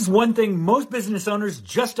This is one thing most business owners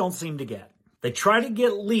just don't seem to get. They try to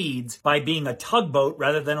get leads by being a tugboat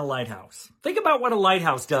rather than a lighthouse. Think about what a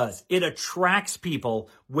lighthouse does. It attracts people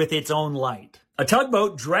with its own light. A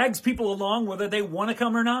tugboat drags people along whether they want to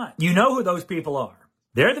come or not. You know who those people are.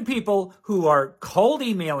 They're the people who are cold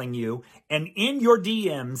emailing you and in your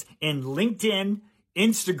DMs in LinkedIn,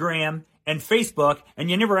 Instagram, and Facebook, and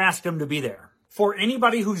you never asked them to be there. For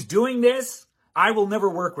anybody who's doing this, I will never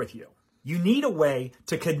work with you. You need a way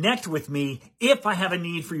to connect with me if I have a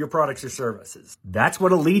need for your products or services. That's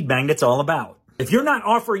what a lead magnet's all about. If you're not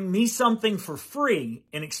offering me something for free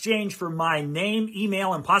in exchange for my name,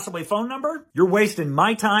 email, and possibly phone number, you're wasting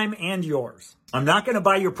my time and yours. I'm not going to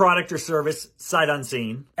buy your product or service sight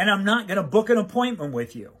unseen, and I'm not going to book an appointment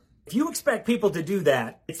with you. If you expect people to do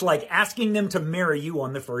that, it's like asking them to marry you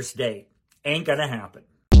on the first date. Ain't going to happen.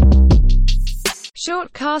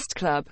 Shortcast Club.